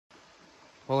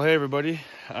Well, hey everybody,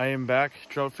 I am back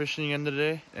trout fishing again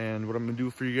today, and what I'm gonna do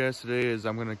for you guys today is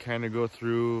I'm gonna kind of go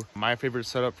through my favorite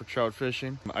setup for trout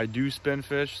fishing. I do spin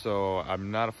fish, so I'm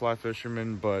not a fly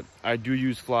fisherman, but I do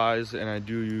use flies and I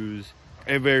do use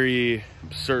a very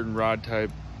certain rod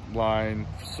type line.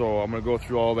 So I'm gonna go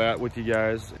through all that with you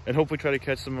guys and hopefully try to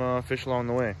catch some fish along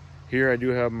the way. Here I do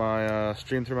have my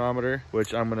stream thermometer,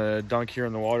 which I'm gonna dunk here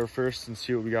in the water first and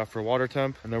see what we got for water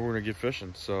temp, and then we're gonna get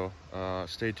fishing. So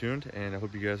stay tuned, and I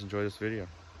hope you guys enjoy this video.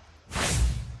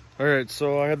 All right,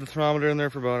 so I had the thermometer in there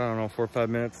for about, I don't know, 4 or 5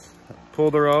 minutes.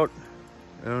 Pulled her out.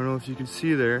 I don't know if you can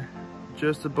see there,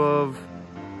 just above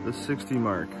the 60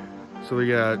 mark. So we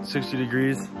got 60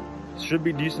 degrees. Should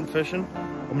be decent fishing.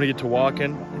 I'm gonna get to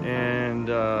walking, and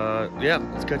yeah,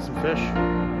 let's catch some fish.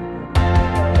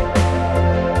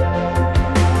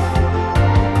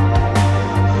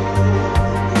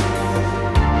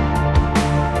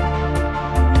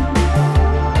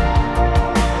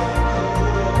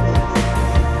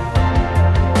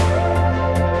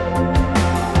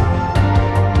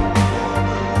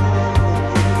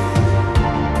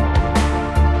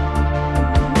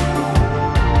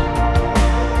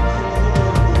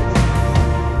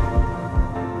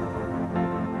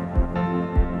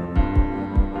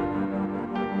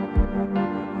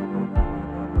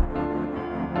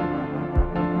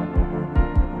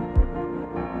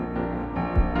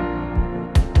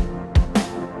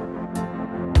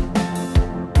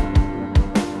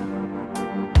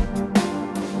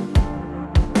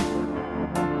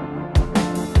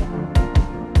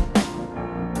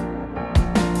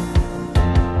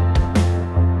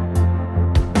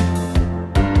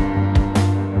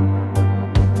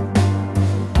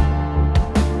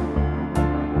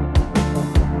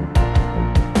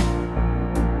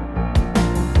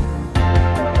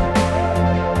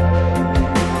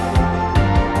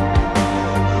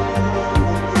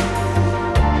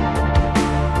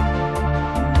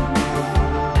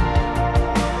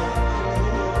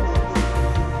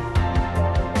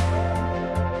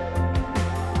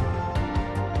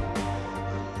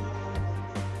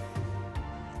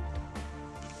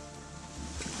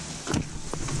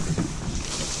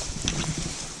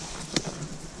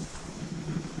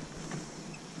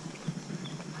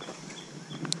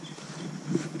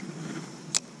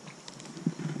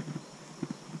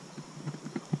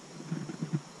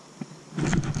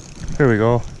 Here we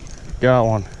go, got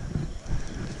one.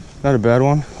 Not a bad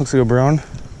one, looks like a brown.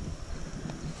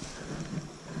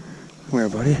 Come here,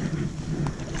 buddy.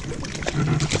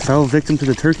 Fell victim to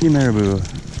the turkey marabou.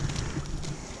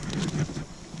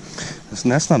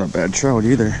 That's not a bad trout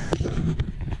either.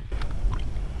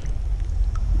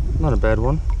 Not a bad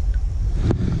one.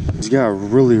 He's got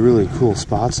really cool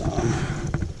spots on him.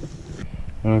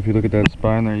 I don't know if you look at that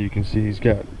spine there, you can see he's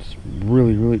got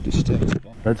really distinct.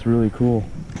 That's really cool.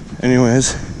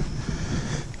 Anyways,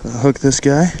 hook this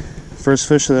guy. First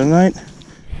fish of the night.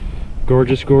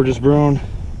 Gorgeous brown.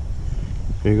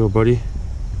 There you go, buddy.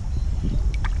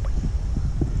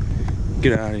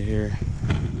 Get out of here.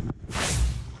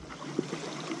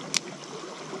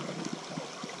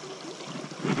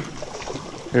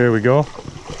 There we go.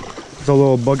 It's a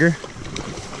little bugger.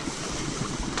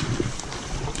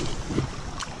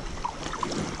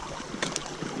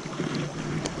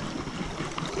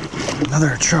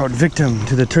 Another trout victim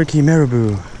to the turkey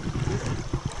marabou.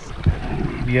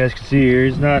 You guys can see here,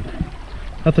 he's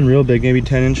nothing real big, maybe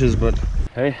 10 inches, but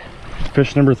hey,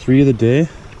 fish number 3 of the day,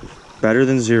 better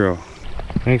than 0.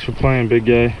 Thanks for playing, big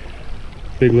guy,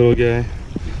 big little guy.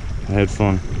 I had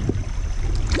fun.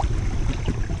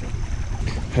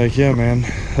 Heck yeah, man.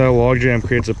 That log jam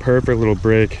creates a perfect little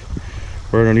break.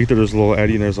 Right underneath it, there's a little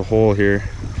eddy and there's a hole here.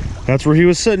 That's where he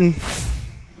was sitting.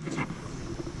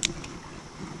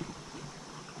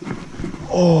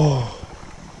 Oh,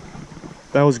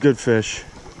 that was good fish.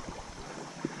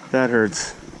 That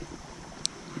hurts.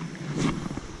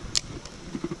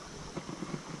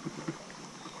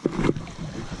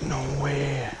 No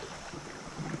way.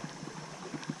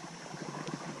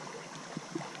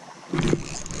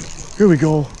 Here we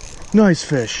go. Nice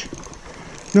fish.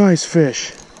 Nice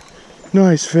fish.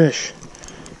 Nice fish.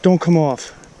 Don't come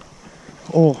off.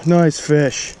 Oh, nice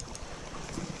fish.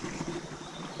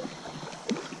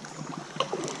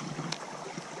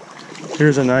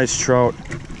 Here's a nice trout.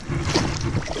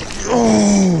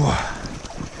 Oh,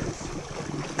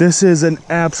 this is an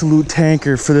absolute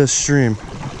tanker for this stream.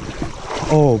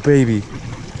 Oh, baby.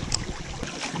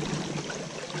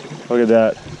 Look at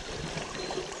that.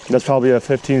 That's probably a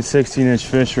 15-16 inch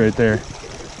fish right there.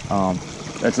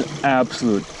 That's an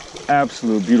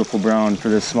absolute beautiful brown for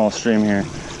this small stream here.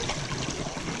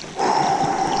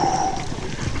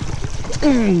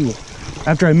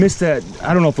 after I missed that,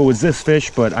 I don't know if it was this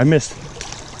fish, but I missed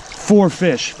 4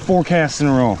 casts in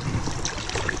a row.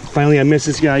 Finally, I missed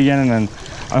this guy again, and then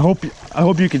I hope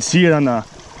you can see it on the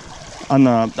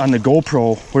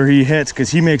GoPro where he hits, because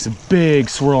he makes a big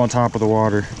swirl on top of the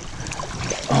water.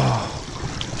 Oh.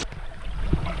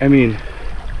 I mean,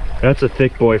 that's a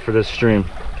thick boy for this stream.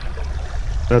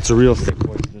 That's a real thick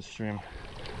boy for this stream.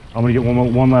 I'm gonna get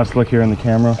one last look here on the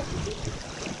camera.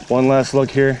 One last look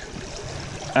here.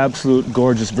 Absolute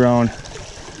gorgeous brown.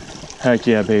 Heck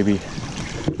yeah, baby.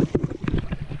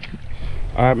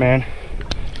 All right, man.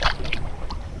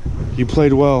 You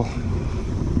played well.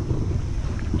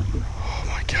 Oh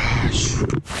my gosh.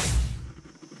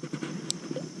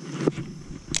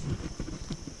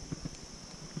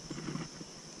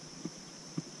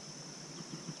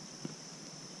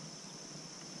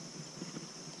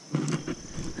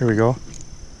 Here we go.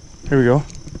 Here we go.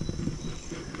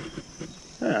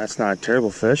 Yeah, that's not a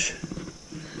terrible fish.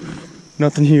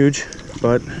 Nothing huge,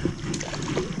 but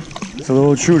it's a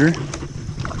little intruder.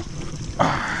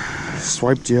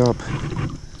 Swiped you up.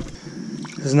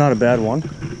 This is not a bad one.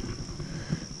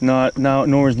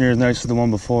 Nowhere near as nice as the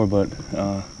one before, but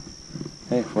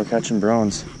hey, we're catching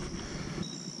browns.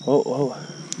 Whoa, whoa.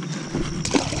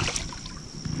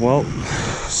 Well,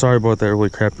 sorry about that really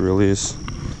crappy release.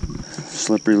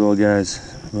 Slippery little guys,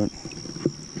 but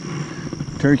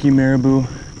turkey marabou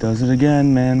does it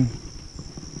again, man.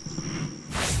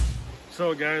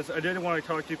 So guys, I did want to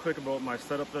talk to you quick about my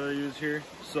setup that I use here.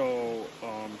 So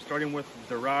starting with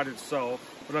the rod itself,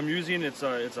 what I'm using, it's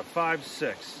a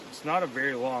 5/6. It's not a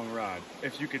very long rod.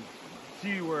 If you could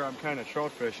see where I'm kind of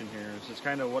trout fishing here, this is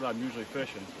kind of what I'm usually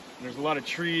fishing. There's a lot of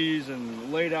trees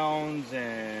and laydowns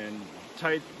and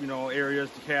tight,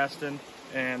 areas to cast in.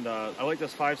 And I like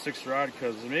this 5/6 rod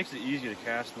because it makes it easy to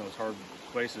cast in those hard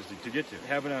places to get to.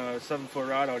 Having a 7-foot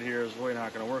rod out here is really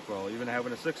not going to work well, even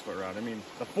having a 6-foot rod. I mean,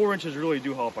 the 4 inches really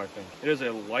do help, I think. It is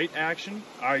a light action.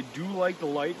 I do like the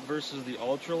light versus the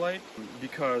ultralight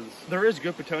because there is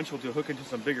good potential to hook into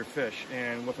some bigger fish.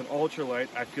 And with an ultralight,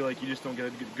 I feel like you just don't get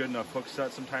a good enough hook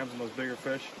set sometimes on those bigger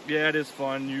fish. Yeah, it is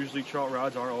fun. Usually trout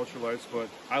rods are ultralights, but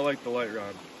I like the light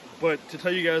rod. But to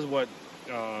tell you guys what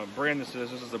brand this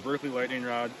is a Berkley lightning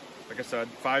rod. Like I said,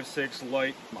 5/6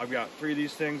 light. I've got 3 of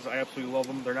these things. I absolutely love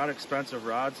them. They're not expensive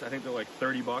rods. I think they're like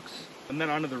 30 bucks. And then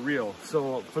onto the reel.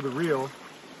 So for the reel,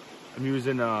 I'm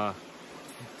using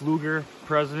Fluger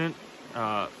President,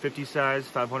 50 size,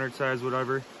 500 size,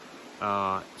 whatever.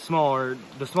 Smaller,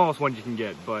 the smallest one you can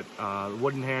get, but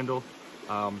wooden handle.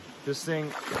 This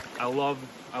thing, I love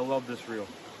this reel.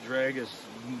 Drag is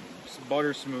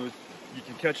butter smooth. You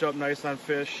can catch up nice on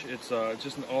fish. It's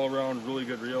just an all-around really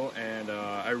good reel, and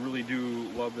I really do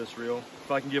love this reel.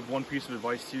 If I can give one piece of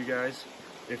advice to you guys,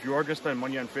 if you are going to spend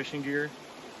money on fishing gear,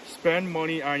 spend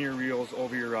money on your reels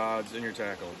over your rods and your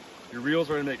tackle. Your reels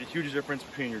are going to make a huge difference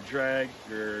between your drag,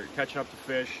 your catching up to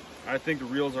fish. I think the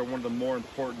reels are one of the more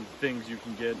important things you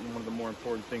can get and one of the more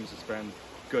important things to spend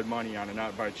good money on and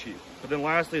not buy cheap. But then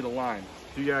lastly, the line.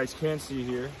 If you guys can see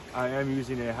here, I am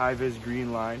using a high-vis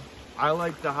green line. I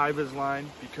like the high-vis line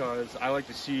because I like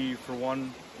to see, for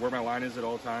one, where my line is at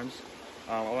all times.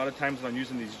 A lot of times when I'm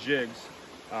using these jigs,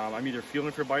 I'm either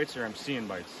feeling for bites or I'm seeing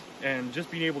bites. And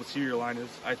just being able to see where your line is,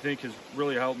 I think, has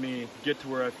really helped me get to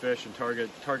where I fish and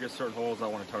target certain holes I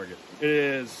want to target. It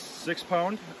is 6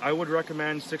 pound. I would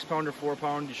recommend 6 pound or 4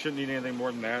 pound. You shouldn't need anything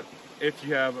more than that if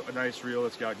you have a nice reel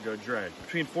that's got good drag.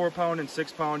 Between 4 pound and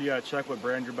 6 pound, you gotta check what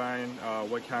brand you're buying,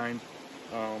 what kind.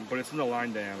 But it's in the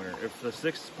line diameter. If the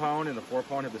 6 pound and the 4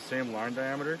 pound have the same line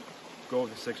diameter, go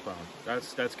with the 6 pound.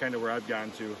 That's kind of where I've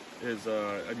gotten to. Is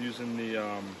I'm using the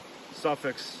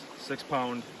Suffix 6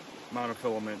 pound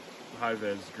monofilament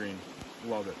high-vis green.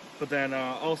 Love it. But then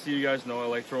also, you guys know I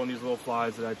like throwing these little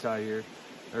flies that I tie here.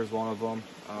 There's one of them.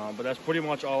 But that's pretty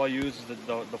much all I use is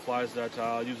the flies that I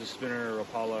tie. I'll use a spinner or a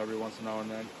Paula every once now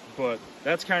and then. But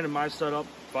that's kind of my setup.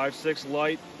 5/6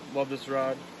 light. Love this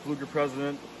rod. Fluger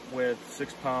President with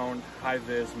 6 pound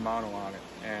high-vis mono on it.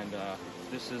 And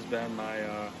this has been my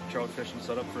trout fishing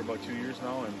setup for about 2 years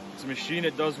now, and it's a machine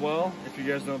that does well. If you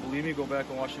guys don't believe me, go back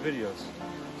and watch the videos.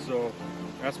 So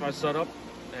that's my setup,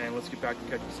 and let's get back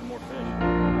to catching some more fish.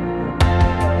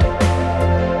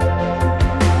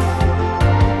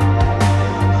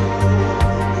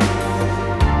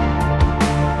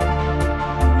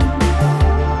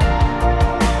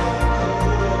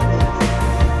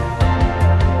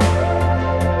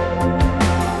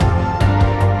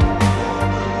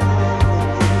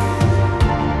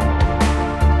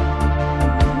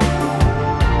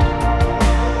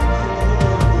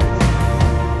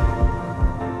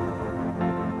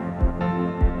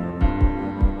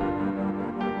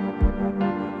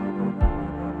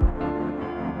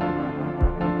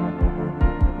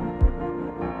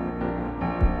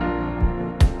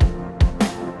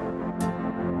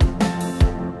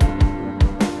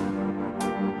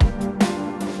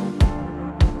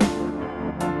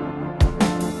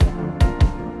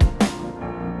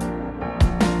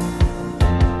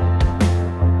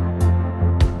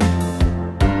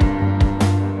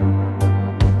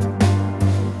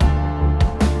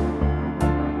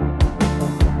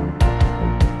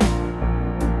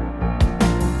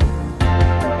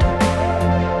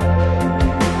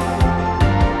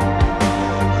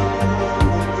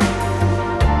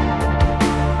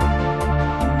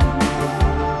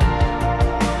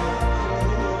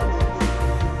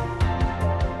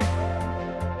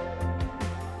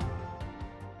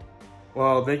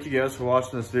 Well, thank you guys for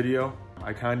watching this video.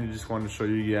 I kind of just wanted to show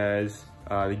you guys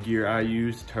the gear I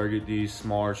use to target these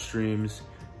smaller streams,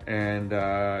 and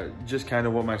just kind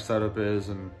of what my setup is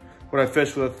and what I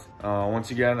fish with.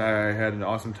 Once again, I had an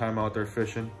awesome time out there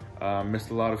fishing.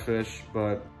 Missed a lot of fish,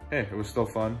 but hey, it was still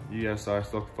fun. You guys saw I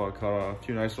still caught a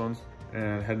few nice ones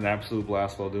and had an absolute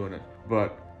blast while doing it.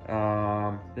 But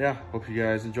yeah, hope you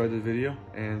guys enjoyed the video,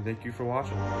 and thank you for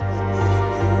watching.